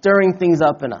you're stirring things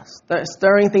up in us.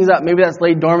 Stirring things up, maybe that's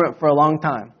laid dormant for a long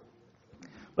time.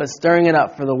 But stirring it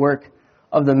up for the work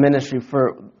of the ministry,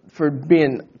 for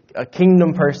being a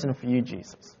kingdom person for you,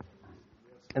 Jesus.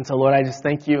 And so, Lord, I just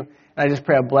thank you. And I just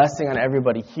pray a blessing on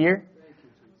everybody here.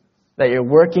 That you're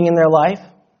working in their life.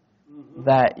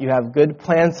 That you have good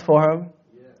plans for them.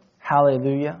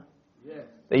 Hallelujah.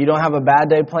 That you don't have a bad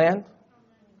day planned.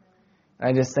 And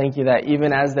I just thank you that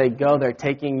even as they go, they're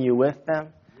taking you with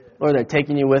them. Lord, they're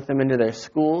taking you with them into their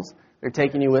schools. They're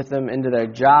taking you with them into their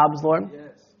jobs, Lord.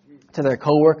 To their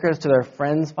co-workers, to their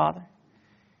friends, Father.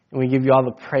 And we give you all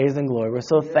the praise and glory. We're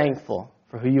so thankful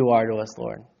for who you are to us,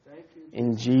 Lord.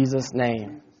 In Jesus'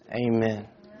 name, amen.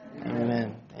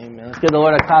 Amen. Amen. Let's give the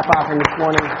Lord a clap offering this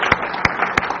morning.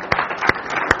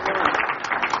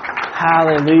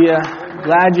 Hallelujah.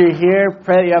 Glad you're here.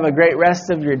 Pray that you have a great rest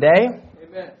of your day.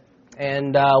 Amen.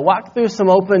 And walk through some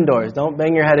open doors. Don't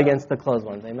bang your head against the closed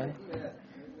ones. Amen. Amen.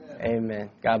 Amen.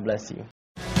 God bless you.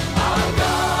 Our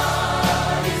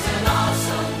God is an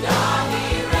awesome God.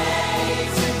 He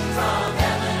reigns from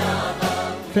heaven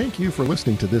above. Thank you for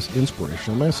listening to this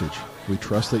inspirational message. We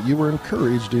trust that you were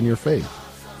encouraged in your faith.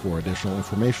 For additional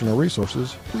information or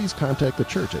resources, please contact the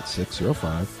church at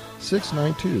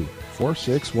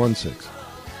 605-692-4616.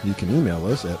 You can email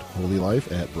us at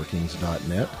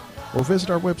holylife@brookings.net or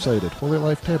visit our website at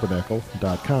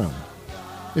holylifetabernacle.com.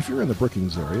 If you're in the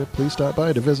Brookings area, please stop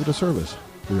by to visit a service.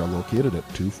 We are located at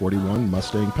 241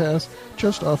 Mustang Pass,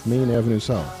 just off Main Avenue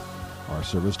South. Our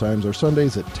service times are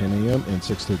Sundays at 10 a.m. and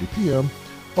 6:30 p.m.,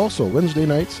 also Wednesday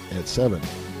nights at 7.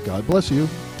 God bless you.